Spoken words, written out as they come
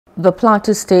The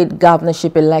Plateau State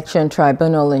Governorship Election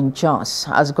Tribunal in Jos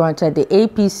has granted the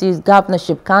APC's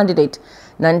governorship candidate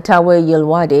Nantawe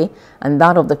Yilwada and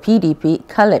that of the PDP,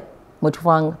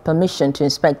 Mutfwang, permission to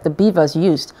inspect the BVAS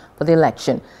used for the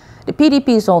election. The PDP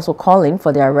is also calling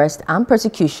for the arrest and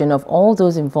prosecution of all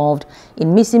those involved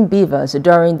in missing BVAS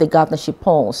during the governorship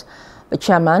polls. The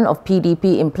chairman of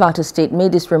PDP in Plateau State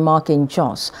made this remark in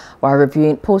Jos while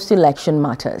reviewing post-election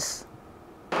matters.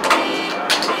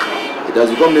 It has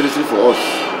become necessary for us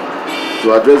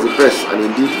to address the press and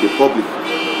indeed the public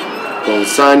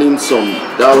concerning some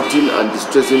doubting and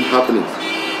distressing happenings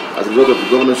as a result of the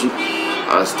governorship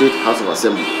and State House of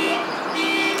Assembly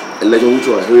election which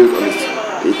were held on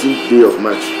the 18th day of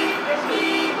March.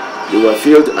 There were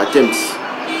failed attempts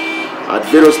at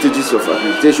various stages of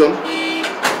accreditation,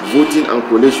 voting and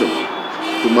collation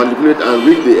to manipulate and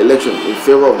rig the election in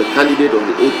favor of the candidate of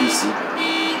the APC,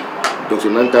 Dr.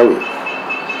 Nantawe.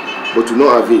 But to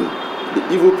no avail.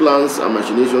 The evil plans and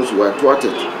machinations were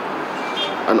thwarted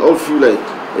and all flew like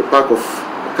a pack of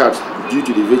cards due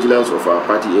to the vigilance of our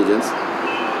party agents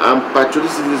and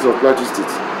patriotic citizens of Plateau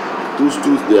State who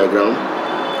stood their ground.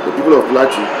 The people of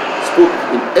Plateau spoke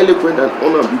in eloquent and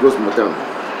unambiguous manner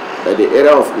that the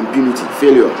era of impunity,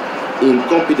 failure,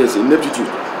 incompetence, ineptitude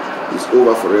is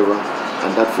over forever,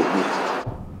 and that for good.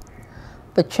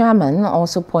 The chairman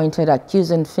also pointed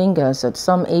accusing fingers at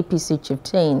some APC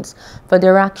chieftains for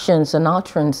their actions and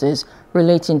utterances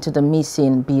relating to the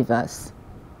missing BVAS.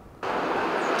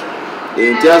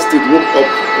 The entire state woke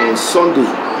up on Sunday,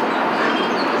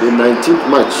 the 19th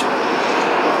March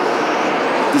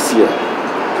this year,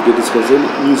 to the disconcerting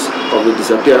news of the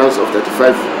disappearance of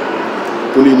 35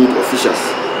 polling unit officials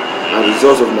and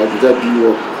results of Nigeria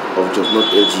BVAS of Just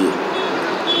Not LGA.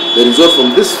 The results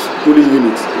from this polling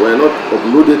unit were not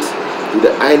uploaded to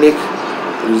the INEC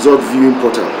result viewing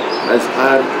portal as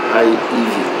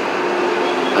RIEV,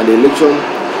 and the election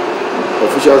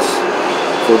officials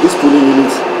for this polling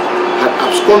unit had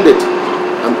absconded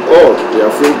and all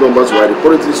their phone numbers were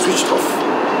reportedly switched off.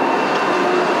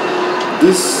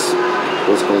 This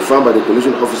was confirmed by the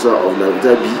collation officer of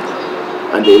Nantawe B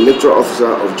and the electoral officer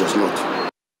of Just Not.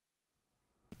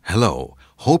 Hello,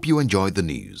 hope you enjoyed the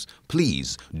news.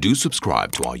 Please do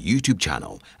subscribe to our YouTube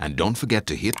channel and don't forget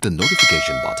to hit the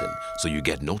notification button so you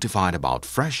get notified about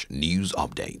fresh news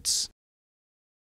updates.